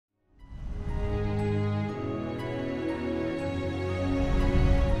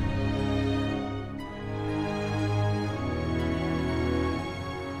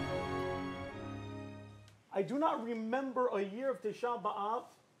I do not remember a year of Tisha B'Av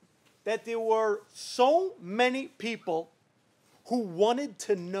that there were so many people who wanted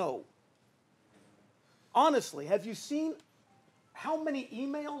to know. Honestly, have you seen how many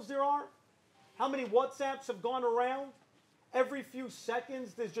emails there are? How many WhatsApps have gone around? Every few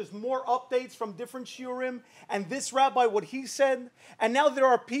seconds, there's just more updates from different shiurim. And this rabbi, what he said. And now there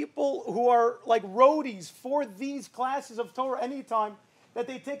are people who are like roadies for these classes of Torah anytime, that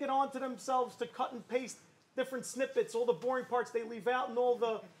they take it on to themselves to cut and paste different snippets, all the boring parts they leave out and all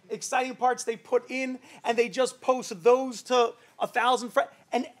the exciting parts they put in, and they just post those to 1,000 friends.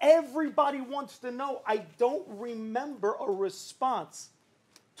 And everybody wants to know. I don't remember a response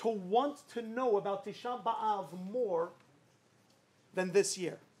to want to know about Tisha B'Av more than this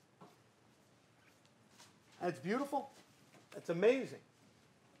year. And it's beautiful. It's amazing.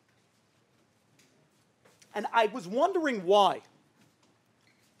 And I was wondering why.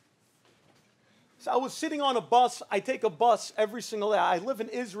 So I was sitting on a bus. I take a bus every single day. I live in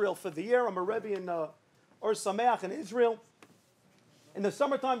Israel for the year. I'm a Rabbi in Or Sameach in Israel. In the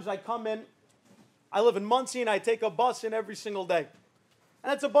summer times, I come in. I live in Muncie, and I take a bus in every single day.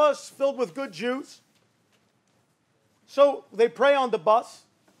 And it's a bus filled with good Jews. So they pray on the bus.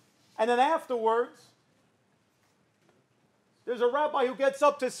 And then afterwards, there's a rabbi who gets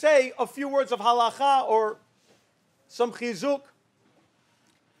up to say a few words of halacha or some chizuk.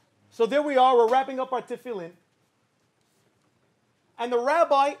 So there we are, we're wrapping up our tefillin. And the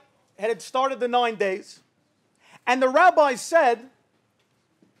rabbi had started the 9 days. And the rabbi said,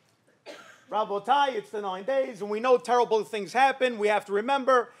 Rabotai, it's the 9 days, and we know terrible things happen. We have to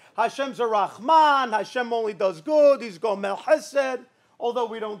remember, Hashem's a Rahman. Hashem only does good. He's Gomel Chesed. Although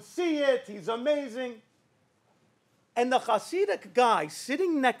we don't see it, He's amazing. And the Hasidic guy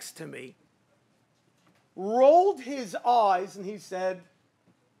sitting next to me rolled his eyes and he said,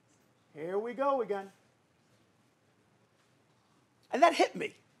 here we go again. And that hit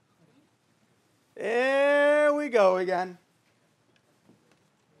me. Here we go again.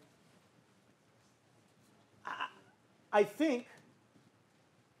 I think,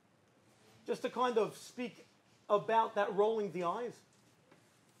 just to kind of speak about that rolling the eyes,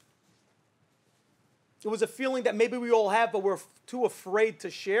 it was a feeling that maybe we all have, but we're too afraid to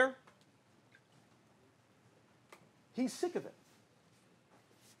share. He's sick of it.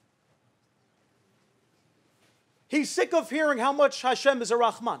 He's sick of hearing how much Hashem is a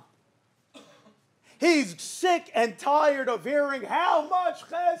Rahman. He's sick and tired of hearing how much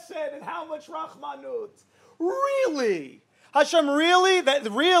Chesed and how much Rahmanut. Really? Hashem, really?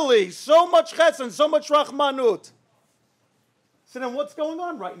 Really? So much Chesed and so much Rahmanut. So then what's going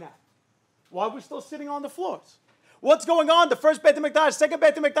on right now? Why are we still sitting on the floors? What's going on? The first Beit HaMikdash, second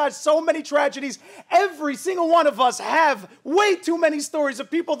Beit HaMikdash, so many tragedies. Every single one of us have way too many stories of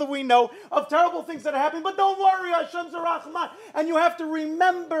people that we know, of terrible things that are happening. But don't worry, Hashem's a Rahman. And you have to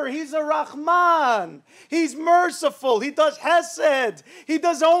remember, He's a Rahman. He's merciful. He does Hesed. He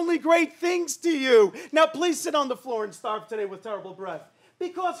does only great things to you. Now please sit on the floor and starve today with terrible breath.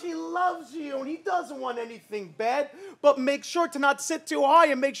 Because He loves you and He doesn't want anything bad. But make sure to not sit too high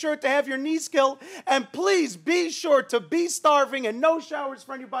and make sure to have your knee skill. And please be sure to be starving and no showers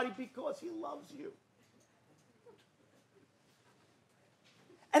for anybody because He loves you.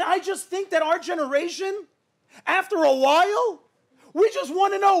 And I just think that our generation, after a while, we just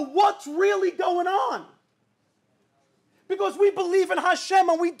want to know what's really going on. Because we believe in Hashem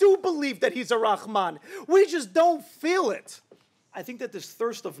and we do believe that He's a Rahman. We just don't feel it. I think that this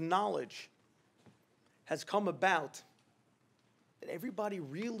thirst of knowledge has come about that everybody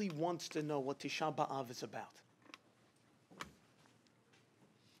really wants to know what Tisha B'Av is about.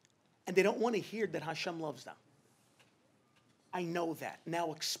 And they don't want to hear that Hashem loves them. I know that.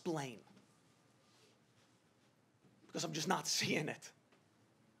 Now explain. Because I'm just not seeing it.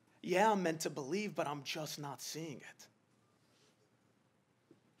 Yeah, I'm meant to believe, but I'm just not seeing it.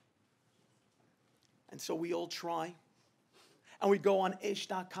 And so we all try. And we go on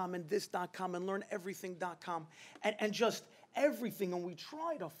ish.com and this.com and learn everything.com and just everything. And we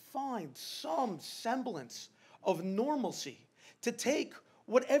try to find some semblance of normalcy to take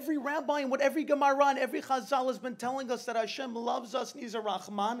what every rabbi and what every Gemara and every Chazal has been telling us that Hashem loves us and He's a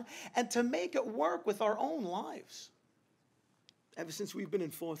Rahman, and to make it work with our own lives. Ever since we've been in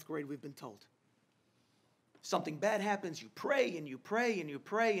 4th grade, we've been told. Something bad happens, you pray and you pray and you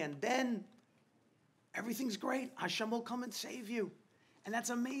pray, and then everything's great. Hashem will come and save you. And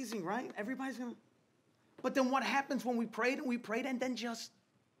that's amazing, right? Everybody's going to... But then what happens when we prayed and then just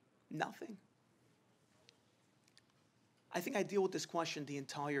nothing? I think I deal with this question the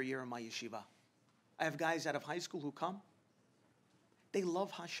entire year in my yeshiva. I have guys out of high school who come. They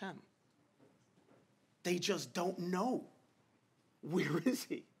love Hashem. They just don't know. Where is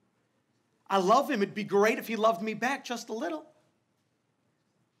he? I love him. It'd be great if he loved me back just a little.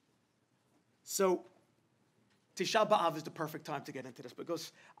 So, Tisha B'Av is the perfect time to get into this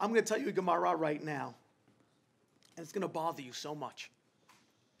because I'm going to tell you a Gemara right now, and it's going to bother you so much.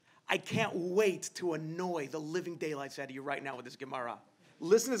 I can't wait to annoy the living daylights out of you right now with this Gemara.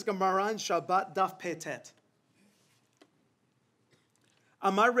 Listen to this Gemara in Shabbat Daf Petet.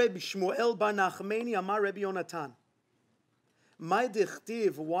 Amar Rabbi Shmuel bar Nachmani, Amar Rabbi Yonatan. My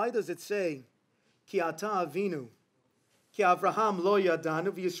dichtiv, why does it say, Ki ata avinu, Ki Avraham lo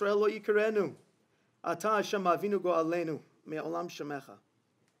yadanu, v'Yisrael lo yikarenu, Ata Hashem avinu go alenu, me'olam shemecha.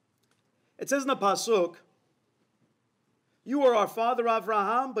 It says in the Pasuk, you are our father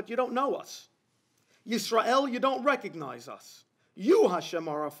Avraham, but you don't know us. Yisrael, you don't recognize us. You, Hashem,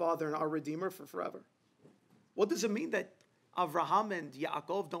 are our father and our redeemer for forever. What does it mean that Avraham and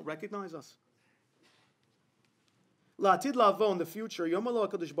Yaakov don't recognize us? La'atid lavo, in the future, Yom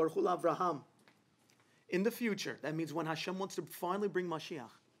HaKadosh Baruch Hu Avraham. In the future, that means when Hashem wants to finally bring Mashiach,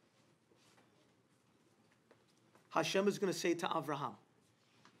 Hashem is going to say to Avraham,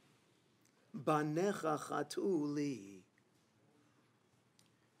 Banecha chatu li.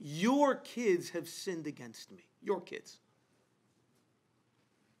 Your kids have sinned against me. Your kids.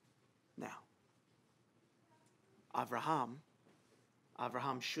 Now, Avraham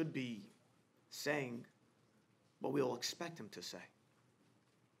should be saying what we'll expect him to say.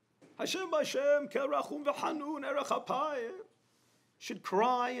 Hashem, Hashem, kerachum v'hanun erech hapayim. Should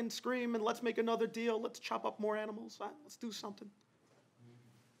cry and scream and let's make another deal. Let's chop up more animals. Let's do something.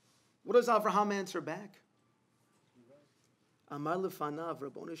 What does Avraham answer back? Amar lefanav,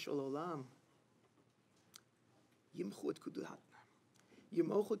 Rabbonu shel olam, yimchu et kedushat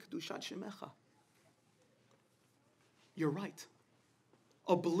shemecha. You're right.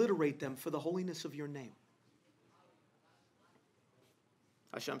 Obliterate them for the holiness of your name.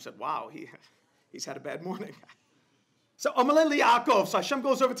 Hashem said, wow, he's had a bad morning. So Amalei Yaakov. So Hashem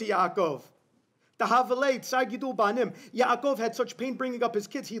goes over to Yaakov. Yaakov had such pain bringing up his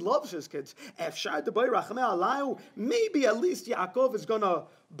kids. He loves his kids. Maybe at least Yaakov is going to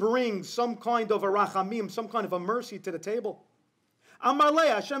bring some kind of a rachamim, some kind of a mercy to the table. Amalei,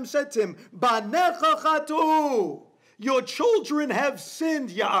 Hashem said to him, Banecha chatu. Your children have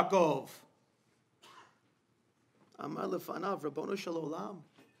sinned, Yaakov. Amar lefanav, Rabbonu shel olam,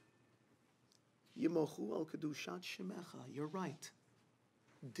 yimochu al kedushat shemecha. You're right.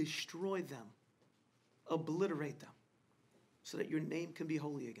 Destroy them. Obliterate them. So that your name can be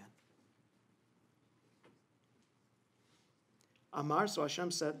holy again. Amar, so Hashem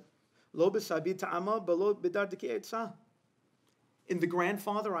said, Lo b'sabi ta'ama, b'lo b'dardiki etzah. In the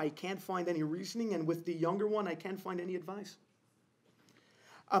grandfather, I can't find any reasoning, and with the younger one, I can't find any advice.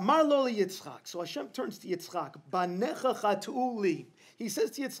 Amar lo Yitzchak. So Hashem turns to Yitzchak. Banecha chatu'li. He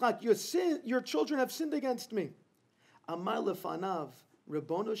says to Yitzchak, your children have sinned against me. Amar lefanav,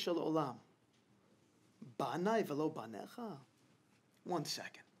 Rabbonu shel olam. Banai velo banecha. 1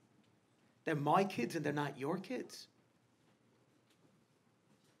 second. They're my kids and they're not your kids.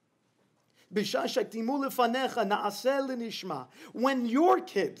 When your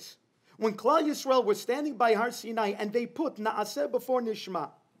kids, when Klal Yisrael were standing by Har Sinai and they put Naaseh before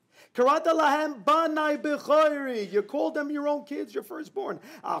Nishma, Karata lahem banai b'chayri. You called them your own kids, your firstborn.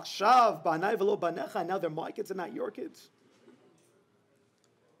 Achshav banai velo banecha. Now they're my kids and not your kids.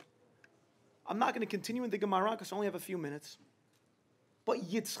 I'm not going to continue in the Gemara because I only have a few minutes. But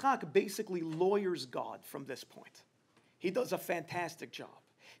Yitzchak basically lawyers God from this point. He does a fantastic job.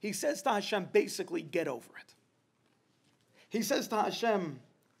 He says to Hashem, basically, get over it. He says to Hashem,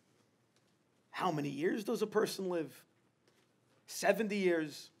 how many years does a person live? 70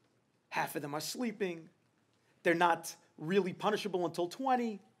 years. Half of them are sleeping. They're not really punishable until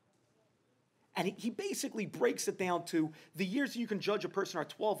 20. And he basically breaks it down to the years you can judge a person are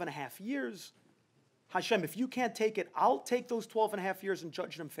 12 and a half years. Hashem, if you can't take it, I'll take those 12 and a half years and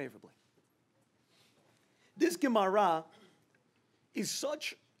judge them favorably. This Gemara is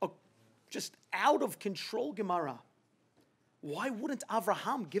such a just out of control Gemara. Why wouldn't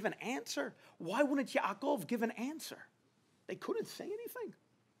Avraham give an answer? Why wouldn't Yaakov give an answer? They couldn't say anything.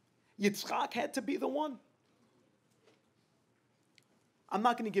 Yitzchak had to be the one. I'm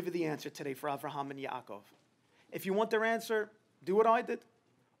not going to give you the answer today for Avraham and Yaakov. If you want their answer, do what I did.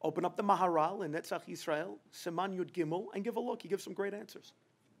 Open up the Maharal in Netzach Yisrael, Siman Yud Gimel, and give a look. He gives some great answers.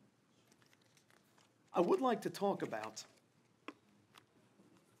 I would like to talk about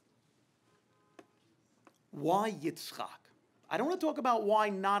why Yitzchak. I don't want to talk about why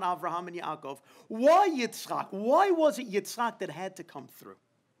not Avraham and Yaakov. Why Yitzchak? Why was it Yitzchak that had to come through?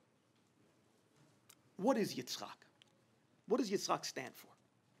 What is Yitzchak? What does Yitzchak stand for?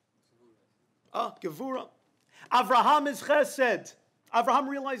 Gevura. Avraham is chesed. Avraham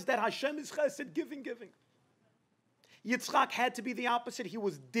realized that Hashem is chesed, giving. Yitzchak had to be the opposite. He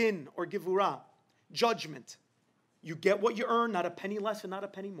was din, or gevura, judgment. You get what you earn, not a penny less and not a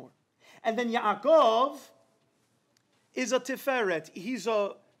penny more. And then Yaakov is a tiferet. He's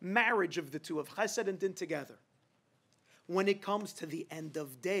a marriage of the two, of chesed and din together. When it comes to the end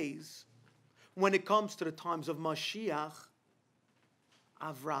of days, when it comes to the times of Mashiach,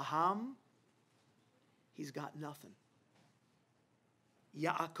 Avraham, he's got nothing.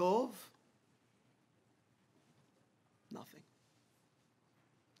 Yaakov, nothing.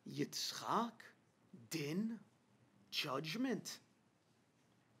 Yitzchak, din, judgment.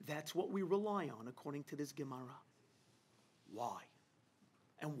 That's what we rely on according to this Gemara. Why?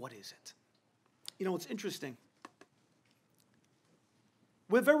 And what is it? You know, it's interesting.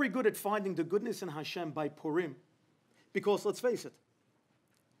 We're very good at finding the goodness in Hashem by Purim. Because, let's face it,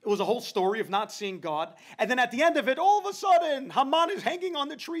 it was a whole story of not seeing God. And then at the end of it, all of a sudden, Haman is hanging on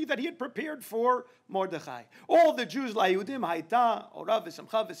the tree that he had prepared for Mordechai. All the Jews, so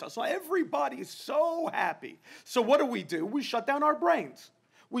everybody is so happy. So what do? We shut down our brains.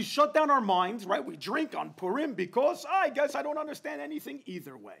 We shut down our minds, right? We drink on Purim because I guess I don't understand anything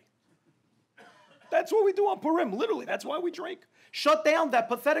either way. That's what we do on Purim, literally. That's why we drink. Shut down that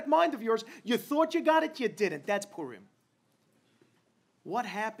pathetic mind of yours. You thought you got it, you didn't. That's Purim. What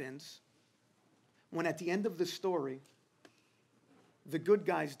happens when at the end of the story, the good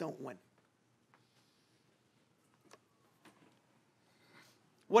guys don't win?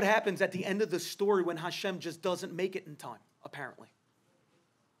 What happens at the end of the story when Hashem just doesn't make it in time, apparently?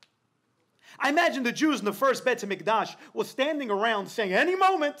 I imagine the Jews in the first Beit HaMikdash were standing around saying, any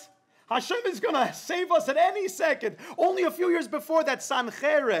moment, Hashem is going to save us at any second. Only a few years before that,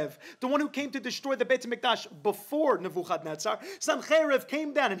 Sancherev, the one who came to destroy the Beit HaMikdash before Nebuchadnezzar, Sancherev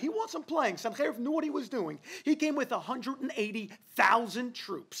came down, and he wasn't playing. Sancherev knew what he was doing. He came with 180,000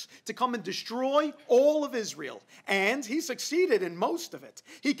 troops to come and destroy all of Israel. And he succeeded in most of it.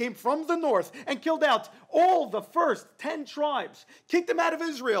 He came from the north and killed out all the first 10 tribes, kicked them out of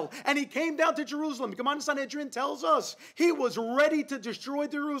Israel, and he came down to Jerusalem. Gemara Sanhedrin tells us he was ready to destroy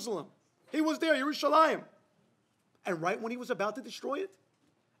Jerusalem. He was there, Yerushalayim. And right when he was about to destroy it,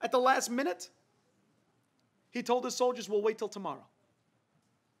 at the last minute, he told his soldiers, we'll wait till tomorrow.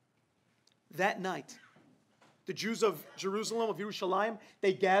 That night, the Jews of Jerusalem, of Yerushalayim,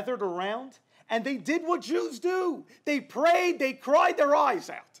 they gathered around and they did what Jews do. They prayed, they cried their eyes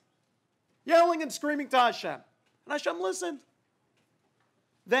out, yelling and screaming to Hashem. And Hashem listened.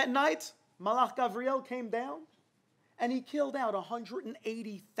 That night, Malach Gavriel came down and he killed out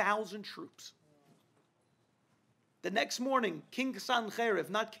 180,000 troops. The next morning, King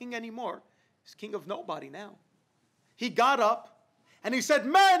Sancherev, not king anymore, he's king of nobody now. He got up and he said,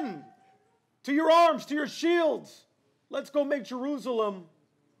 men, to your arms, to your shields. Let's go make Jerusalem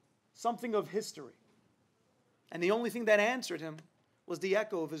something of history. And the only thing that answered him was the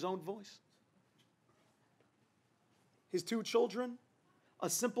echo of his own voice. His two children,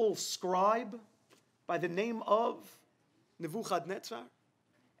 a simple scribe by the name of Nebuchadnezzar,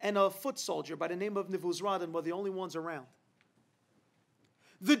 and a foot soldier by the name of Nebuzaradan were the only ones around.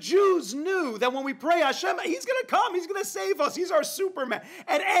 The Jews knew that when we pray Hashem, He's going to come, He's going to save us, He's our Superman.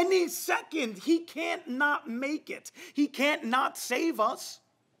 At any second, He can't not make it. He can't not save us.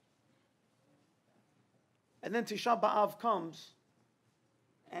 And then Tisha B'Av comes,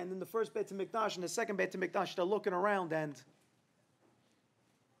 and in the first Beit HaMikdash and the second Beit HaMikdash, they're looking around, and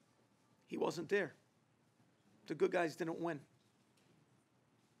He wasn't there. The good guys didn't win.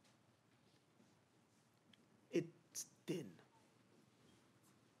 It's din.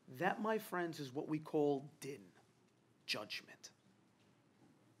 That, my friends, is what we call din, judgment.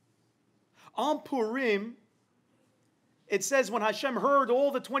 On Purim, it says when Hashem heard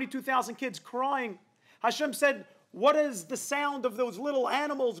all the 22,000 kids crying, Hashem said, what is the sound of those little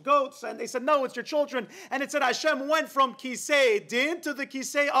animals, goats? And they said, no, it's your children. And it said Hashem went from kisei din to the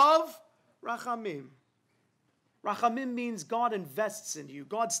kisei of rachamim. Rachamim means God invests in you.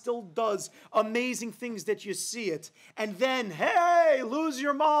 God still does amazing things that you see it. And then, hey, lose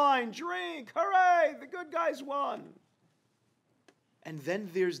your mind, drink, hooray, the good guys won. And then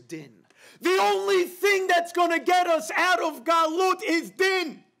there's din. The only thing that's going to get us out of Galut is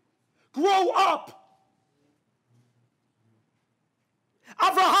din. Grow up.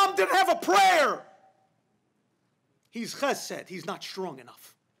 Avraham didn't have a prayer. He's chesed. He's not strong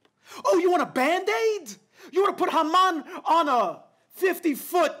enough. Oh, you want a Band-Aid? You want to put Haman on a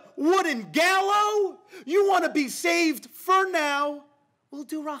 50-foot wooden gallows? You want to be saved for now? We'll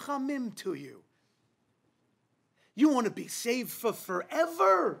do rachamim to you. You want to be saved for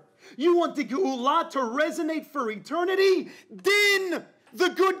forever. You want the Geula to resonate for eternity. Din, the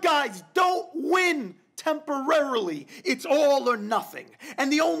good guys don't win temporarily. It's all or nothing.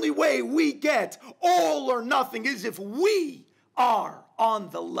 And the only way we get all or nothing is if we are on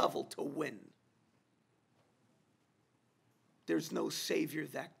the level to win. There's no savior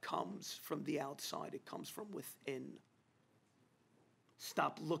that comes from the outside. It comes from within.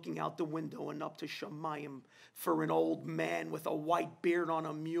 Stop looking out the window and up to Shemayim for an old man with a white beard on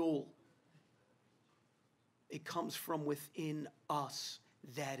a mule. It comes from within us.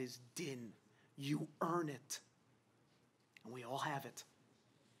 That is din. You earn it. And we all have it.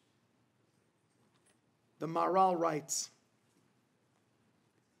 The Maharal writes,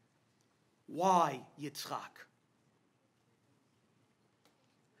 why Yitzchak?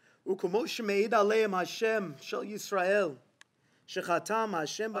 וכמו שמעיד עליהם השם של ישראל, שחתם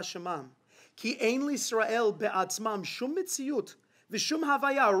השם בשמם, כי אין לישראל בעצמם שום מציאות ושום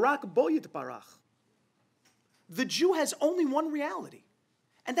הוויה, רק בו יתברך. The Jew has only one reality,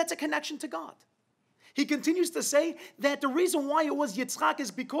 and that's a connection to God. He continues to say that the reason why it was Yitzchak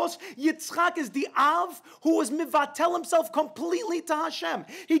is because Yitzchak is the Av who was mivatel himself completely to Hashem.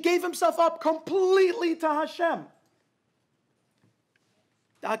 He gave himself up completely to Hashem.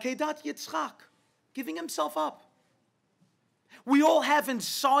 The Akedat Yitzchak, giving himself up. We all have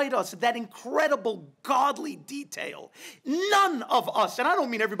inside us that incredible godly detail. None of us, and I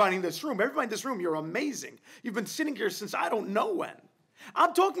don't mean everybody in this room. Everybody in this room, you're amazing. You've been sitting here since I don't know when.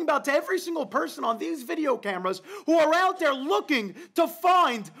 I'm talking about to every single person on these video cameras who are out there looking to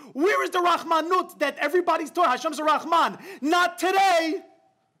find where is the Rahmanut that everybody's talking. Hashem's a Rahman. Not today.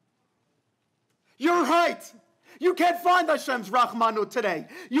 You're right. You can't find Hashem's Rahmanut today.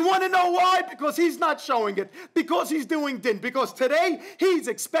 You want to know why? Because He's not showing it. Because He's doing din. Because today He's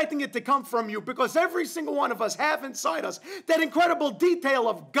expecting it to come from you. Because every single one of us have inside us that incredible detail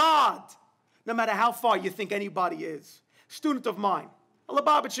of God. No matter how far you think anybody is. Student of mine.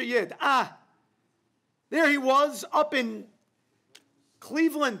 Lubavitcher Yid. There he was up in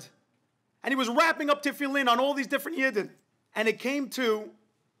Cleveland. And he was wrapping up tefillin on all these different Yidden. And it came to,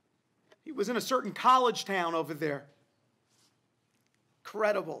 he was in a certain college town over there.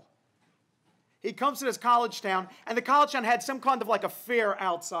 Incredible. He comes to this college town, and the college town had some kind of like a fair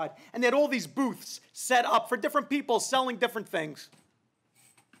outside. And they had all these booths set up for different people selling different things.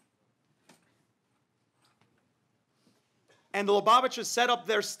 And the Lubavitchers set up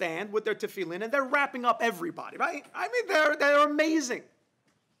their stand with their tefillin, and they're wrapping up everybody, right? I mean, they're amazing.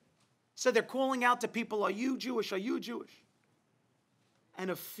 So they're calling out to people, are you Jewish? Are you Jewish?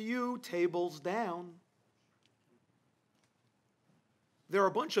 And a few tables down, there are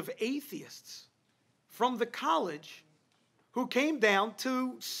a bunch of atheists from the college who came down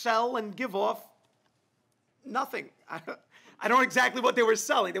to sell and give off nothing. I don't know exactly what they were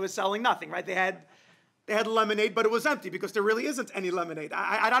selling. They were selling nothing, right? They had lemonade, but it was empty because there really isn't any lemonade.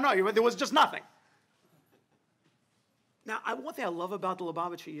 I don't know. There was just nothing. Now, one thing I love about the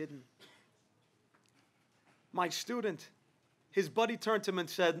Lubavitcher Yidden, my student, his buddy turned to him and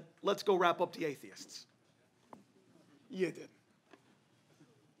said, let's go wrap up the atheists. Yidden.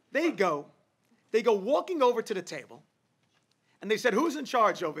 They go walking over to the table, and they said, who's in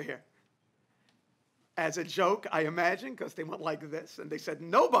charge over here? As a joke, I imagine, because they went like this, and they said,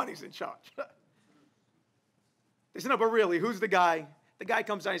 nobody's in charge. They said, no, but really, who's the guy? The guy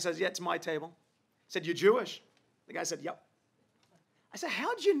comes down, he says, yeah, it's my table. I said, you Jewish? The guy said, yep. I said,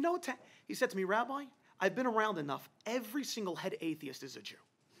 how did you know? He said to me, Rabbi, I've been around enough. Every single head atheist is a Jew.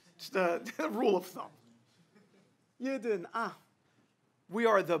 It's the rule of thumb. You didn't. We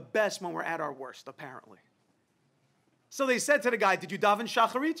are the best when we're at our worst, apparently. So they said to the guy, did you daven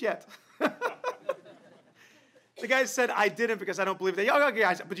shacharit yet? The guy said, I didn't because I don't believe that. Okay,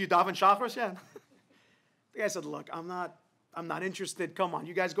 I said, but you daven shacharit yet? The guy said, look, I'm not interested. Come on,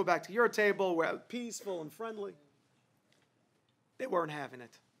 you guys go back to your table. We're peaceful and friendly. They weren't having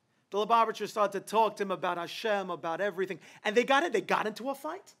it. The Lubavitchers started to talk to him about Hashem, about everything. And they got into a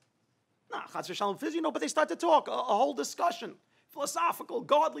fight. Nah, chas v'shalom physically, but they started to talk, a whole discussion, philosophical,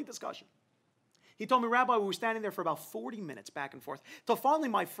 godly discussion. He told me, Rabbi, we were standing there for about 40 minutes back and forth, till finally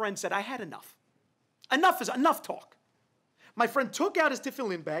my friend said, I had enough. Enough is enough talk. My friend took out his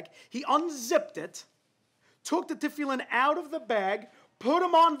tefillin bag, he unzipped it, took the tefillin out of the bag, put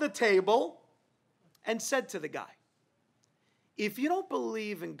them on the table, and said to the guy, if you don't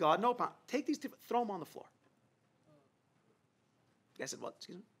believe in God, no problem. Take these, throw them on the floor. The guy said, what?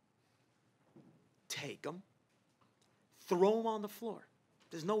 Excuse me? Take them, throw them on the floor.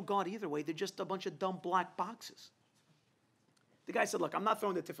 There's no God either way. They're just a bunch of dumb black boxes. The guy said, look, I'm not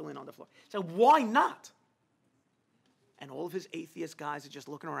throwing the tefillin on the floor. He said, why not? And all of his atheist guys are just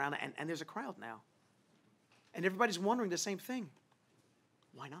looking around, and there's a crowd now. And everybody's wondering the same thing.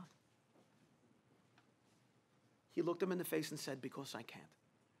 Why not? He looked him in the face and said, because I can't.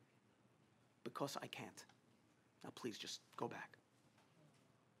 Because I can't. Now please just go back.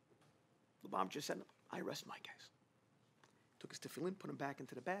 The Lubavitcher just said, I rest my case. Took his tefillin, put him back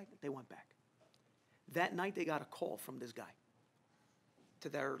into the bag, they went back. That night they got a call from this guy to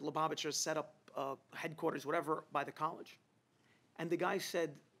their Lubavitcher set up headquarters, whatever, by the college. And the guy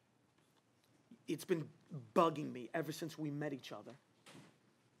said, it's been bugging me ever since we met each other.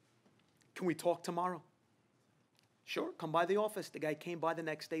 Can we talk tomorrow? Sure, come by the office. The guy came by the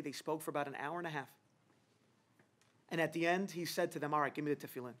next day. They spoke for about an hour and a half. And at the end, he said to them, all right, give me the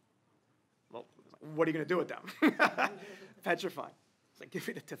tefillin. Well, what are you going to do with them? Petrified. He's like, give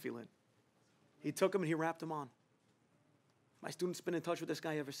me the tefillin. He took them and he wrapped them on. My student's been in touch with this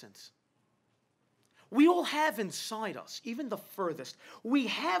guy ever since. We all have inside us, even the furthest, we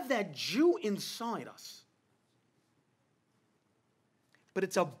have that Jew inside us. But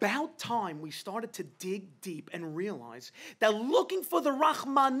it's about time we started to dig deep and realize that looking for the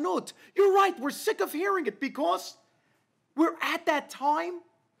Rahmanut, you're right, we're sick of hearing it because we're at that time,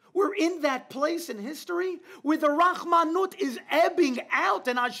 we're in that place in history where the Rahmanut is ebbing out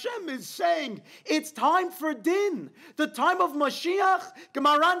and Hashem is saying, it's time for din. The time of Mashiach,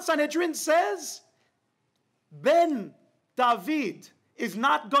 Gemaran Sanhedrin says, Ben David is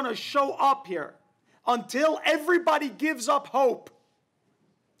not going to show up here until everybody gives up hope.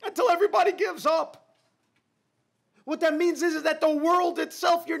 Until everybody gives up. What that means is that the world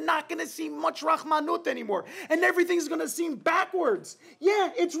itself, you're not going to see much Rahmanut anymore. And everything's going to seem backwards. Yeah,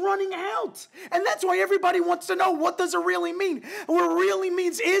 it's running out. And that's why everybody wants to know, what does it really mean? And what it really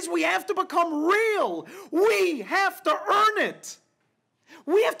means is we have to become real. We have to earn it.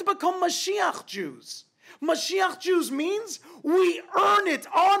 We have to become Mashiach Jews. Mashiach Jews means we earn it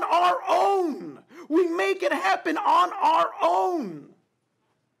on our own. We make it happen on our own.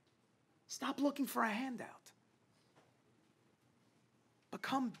 Stop looking for a handout.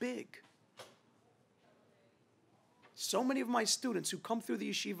 Become big. So many of my students who come through the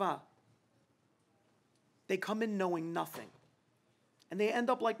yeshiva, they come in knowing nothing. And they end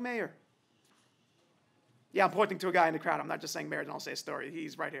up like Meir. Yeah, I'm pointing to a guy in the crowd. I'm not just saying Meir, and I'll say a story.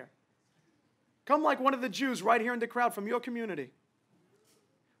 He's right here. Come like one of the Jews right here in the crowd from your community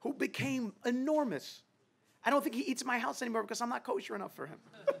who became enormous. I don't think he eats in my house anymore because I'm not kosher enough for him.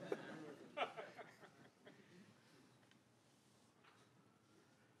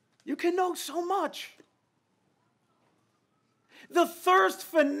 You can know so much. The thirst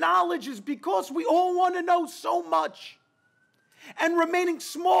for knowledge is because we all want to know so much. And remaining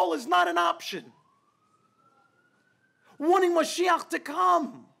small is not an option. Wanting Mashiach to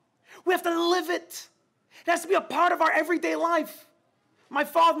come. We have to live it. It has to be a part of our everyday life. My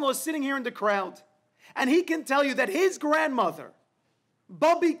father-in-law is sitting here in the crowd, and he can tell you that his grandmother,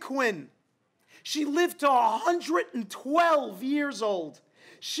 Bubby Quinn, she lived to 112 years old.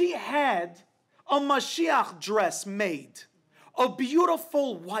 She had a Mashiach dress made, a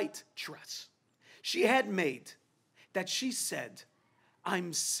beautiful white dress she had made that she said,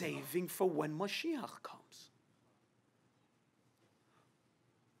 I'm saving for when Mashiach comes.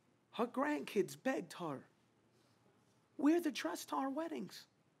 Her grandkids begged her, wear the dress to our weddings.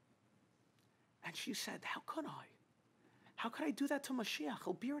 And she said, how could I? How could I do that to Mashiach?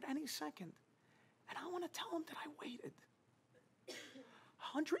 He'll be here at any second. And I want to tell him that I waited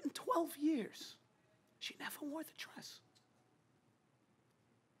 112 years. She never wore the dress.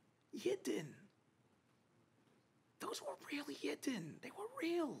 Yidden. Those were really Yidden. They were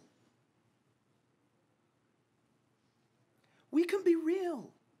real. We can be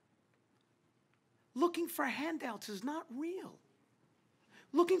real. Looking for handouts is not real.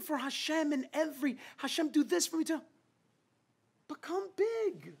 Looking for Hashem in every, Hashem do this for me too. Become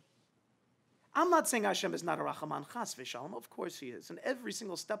big. I'm not saying Hashem is not a Rachaman, Chas v'Shalom. Of course He is. In every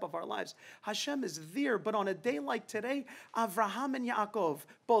single step of our lives, Hashem is there. But on a day like today, Avraham and Yaakov,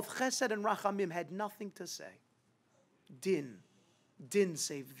 both Chesed and Rachamim, had nothing to say. Din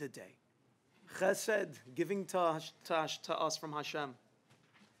saved the day. Chesed, giving to us from Hashem.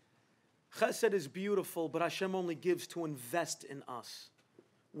 Chesed is beautiful, but Hashem only gives to invest in us.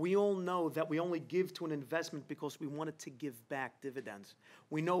 We all know that we only give to an investment because we want it to give back dividends.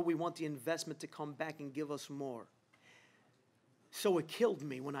 We know we want the investment to come back and give us more. So it killed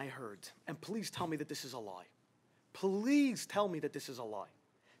me when I heard, and please tell me that this is a lie. Please tell me that this is a lie.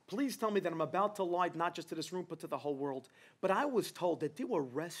 Please tell me that I'm about to lie not just to this room but to the whole world. But I was told that there were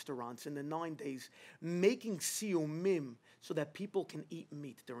restaurants in the 9 days making siyumim so that people can eat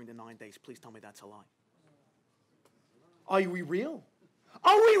meat during the 9 days. Please tell me that's a lie. Are we real?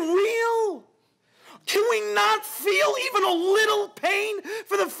 Are we real? Can we not feel even a little pain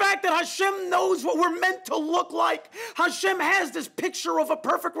for the fact that Hashem knows what we're meant to look like? Hashem has this picture of a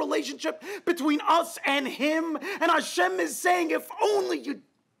perfect relationship between us and Him. And Hashem is saying, if only you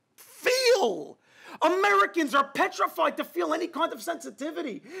feel. Americans are petrified to feel any kind of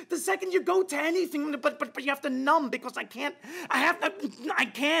sensitivity. The second you go to anything, but you have to numb because I can't.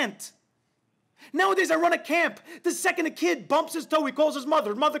 I can't. Nowadays, I run a camp. The second a kid bumps his toe, he calls his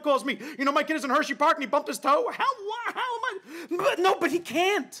mother. His mother calls me. You know, my kid is in Hershey Park and he bumped his toe. How am I? But he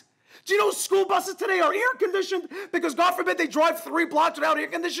can't. Do you know school buses today are air conditioned? Because God forbid they drive 3 blocks without air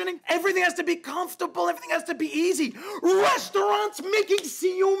conditioning. Everything has to be comfortable. Everything has to be easy. Restaurants making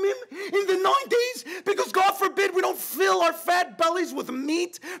siyumim in the 90s because God forbid we don't fill our fat bellies with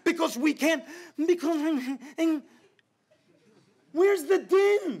meat because we can't. Where's the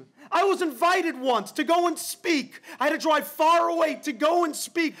din? I was invited once to go and speak. I had to drive far away to go and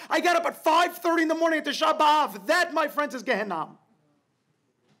speak. I got up at 5:30 in the morning at Tisha B'Av. That, my friends, is Gehenna.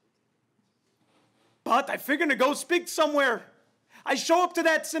 But I figured to go speak somewhere. I show up to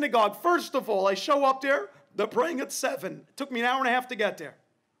that synagogue. First of all, I show up there. They're praying at 7. It took me an hour and a half to get there.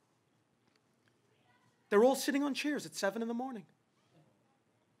 They're all sitting on chairs at 7 in the morning.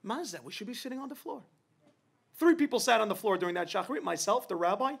 Mazda, we should be sitting on the floor. 3 people sat on the floor during that shacharit, myself, the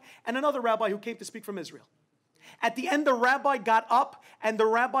rabbi, and another rabbi who came to speak from Israel. At the end, the rabbi got up and the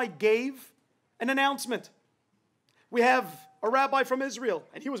rabbi gave an announcement. We have a rabbi from Israel,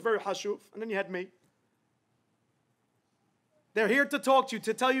 and he was very hashuv, and then you had me. They're here to talk to you,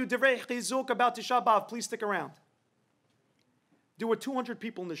 to tell you divrei chizuk about Tisha B'Av. Please stick around. There were 200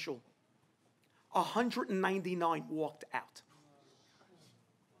 people in the shul. 199 walked out.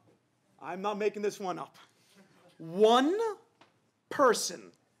 I'm not making this one up. 1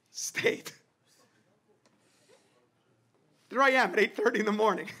 person stayed. There I am at 8:30 in the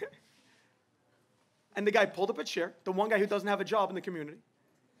morning. And the guy pulled up a chair, the one guy who doesn't have a job in the community.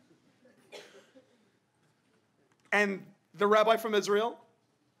 And the rabbi from Israel,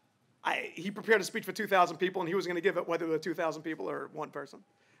 he prepared a speech for 2,000 people, and he was going to give it whether there were 2,000 people or 1 person.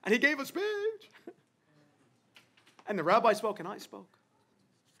 And he gave a speech. And the rabbi spoke, and I spoke.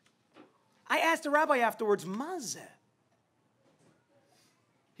 I asked the rabbi afterwards, Mazeh.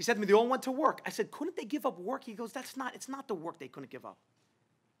 He said to me, they all went to work. I said, couldn't they give up work? He goes, it's not the work they couldn't give up.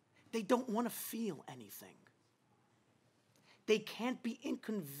 They don't want to feel anything. They can't be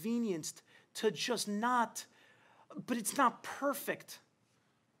inconvenienced to just not, but it's not perfect.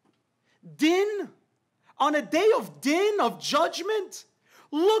 Din, on a day of din, of judgment,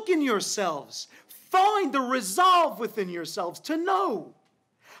 look in yourselves. Find the resolve within yourselves to know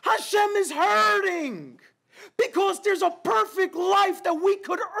Hashem is hurting because there's a perfect life that we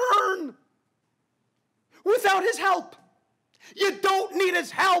could earn without His help. You don't need His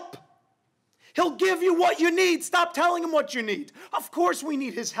help. He'll give you what you need. Stop telling Him what you need. Of course we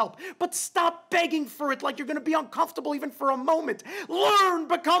need His help, but stop begging for it like you're going to be uncomfortable even for a moment. Learn,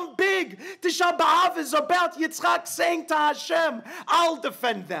 become big. Tisha B'Av is about Yitzchak saying to Hashem, I'll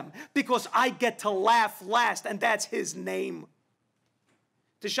defend them because I get to laugh last, and that's His name.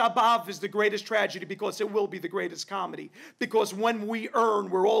 Tisha B'Av is the greatest tragedy because it will be the greatest comedy. Because when we earn,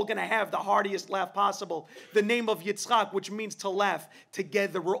 we're all going to have the heartiest laugh possible. The name of Yitzchak, which means to laugh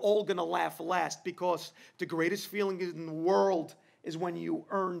together, we're all going to laugh last because the greatest feeling in the world is when you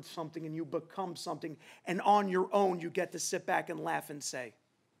earn something and you become something. And on your own, you get to sit back and laugh and say,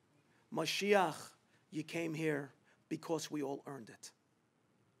 Mashiach, you came here because we all earned it.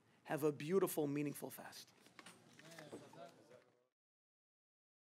 Have a beautiful, meaningful fast.